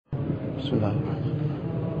Bismillah.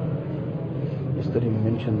 Yesterday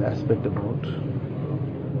we mentioned the aspect about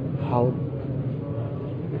how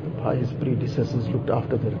the pious predecessors looked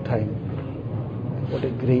after their time. What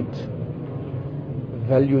a great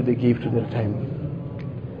value they gave to their time.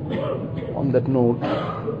 On that note,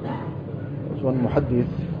 there was one muhaddith,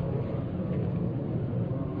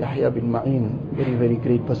 Yahya bin Ma'in, very, very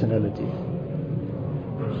great personality.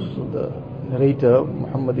 So the narrator,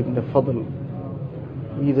 Muhammad ibn Fadl,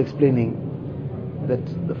 he is explaining that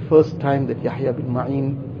the first time that Yahya bin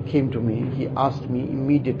Ma'in came to me, he asked me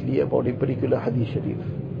immediately about a particular hadith sharif.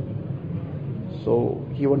 So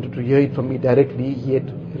he wanted to hear it from me directly. He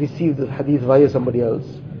had received the hadith via somebody else.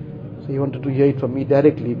 So he wanted to hear it from me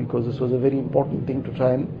directly, because this was a very important thing to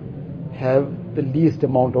try and have the least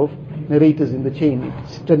amount of narrators in the chain. It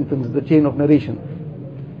strengthens the chain of narration.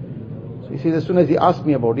 So he says, as soon as he asked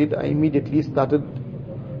me about it, I immediately started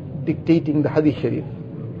dictating the hadith sharif.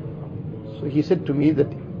 So he said to me that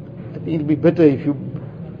I think it will be better if you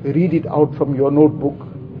read it out from your notebook,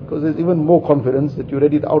 because there's even more confidence that you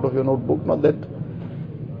read it out of your notebook. Not that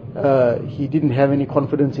he didn't have any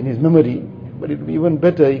confidence in his memory, but it would be even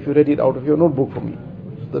better if you read it out of your notebook for me.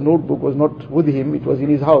 So the notebook was not with him, it was in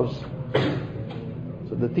his house.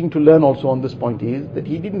 So the thing to learn also on this point is that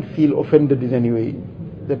he didn't feel offended in any way,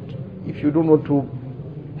 that if you don't want to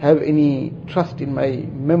have any trust in my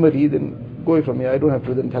memory, then go away from me, I don't have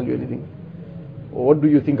to then tell you anything. Or what do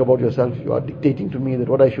you think about yourself? You are dictating to me that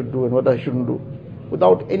what I should do and what I shouldn't do,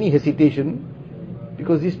 without any hesitation,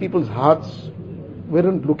 because these people's hearts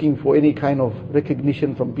weren't looking for any kind of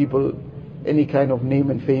recognition from people, any kind of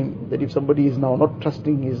name and fame, that if somebody is now not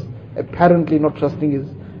trusting his, apparently not trusting his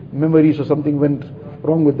memories, or something went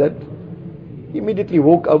wrong with that, he immediately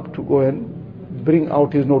woke up to go and bring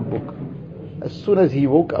out his notebook. As soon as he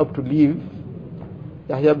woke up to leave,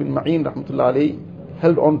 Yahya bin Ma'in rahmatullah alayhi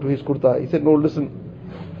held on to his kurta. He said, no, listen,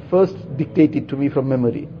 first dictate it to me from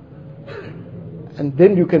memory, and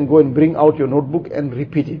then you can go and bring out your notebook and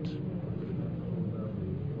repeat it.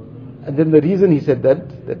 And then the reason he said that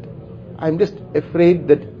I'm just afraid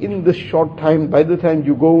that in this short time, by the time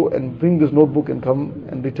you go and bring this notebook and come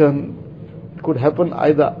and return, it could happen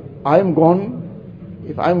either I'm gone,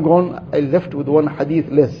 if I'm gone, I left with one hadith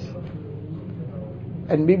less.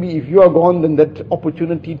 And maybe if you are gone, then that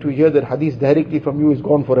opportunity to hear that hadith directly from you is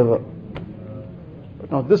gone forever.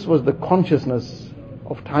 But now this was the consciousness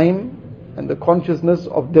of time and the consciousness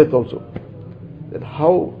of death also. That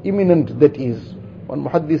how imminent that is. One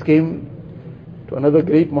muhaddith came to another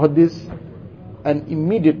great muhaddith, and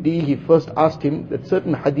immediately he first asked him that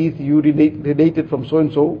certain hadith you related from so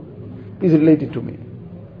and so, please relate it to me.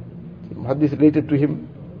 The muhaddith related to him.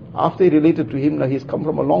 After he related to him, now he's come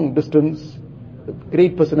from a long distance, a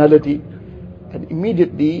great personality, and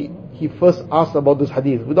immediately he first asked about this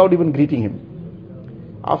hadith without even greeting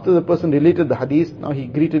him. After the person related the hadith, now he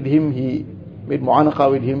greeted him, he made mu'anaqa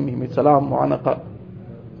with him, he made salam, mu'anaqa.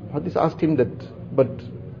 Hadith asked him that, but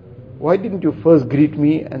why didn't you first greet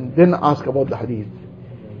me and then ask about the hadith?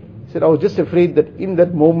 He said, I was just afraid that in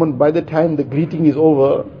that moment, by the time the greeting is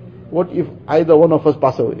over, what if either one of us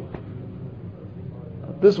pass away?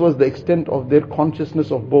 This was the extent of their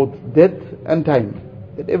consciousness of both death and time.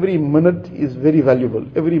 That every minute is very valuable,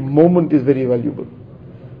 every moment is very valuable.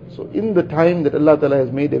 So in the time that Allah Ta'ala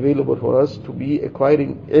has made available for us to be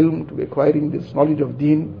acquiring ilm, to be acquiring this knowledge of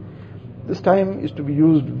deen, this time is to be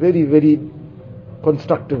used very, very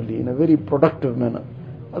constructively, in a very productive manner.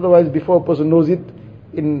 Otherwise, before a person knows it,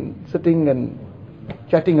 in sitting and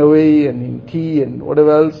chatting away and in tea and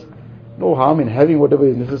whatever else, no harm in having whatever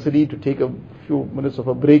is necessary to take a few minutes of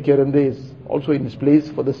a break here and there is also in its place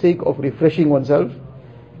for the sake of refreshing oneself,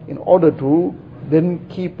 in order to then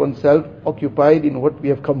keep oneself occupied in what we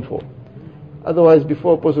have come for. Otherwise,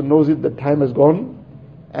 before a person knows it, the time has gone,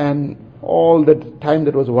 and all that time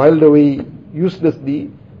that was whiled away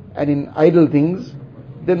uselessly and in idle things,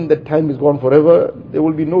 then that time is gone forever. There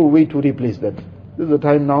will be no way to replace that. This is the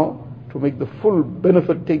time now to make the full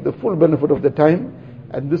benefit, take the full benefit of the time,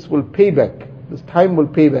 and this will pay back. This time will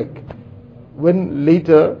pay back. When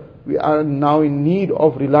later we are now in need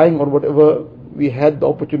of relying on whatever we had the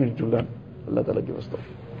opportunity to learn. Allah Ta'ala give us tawfiq.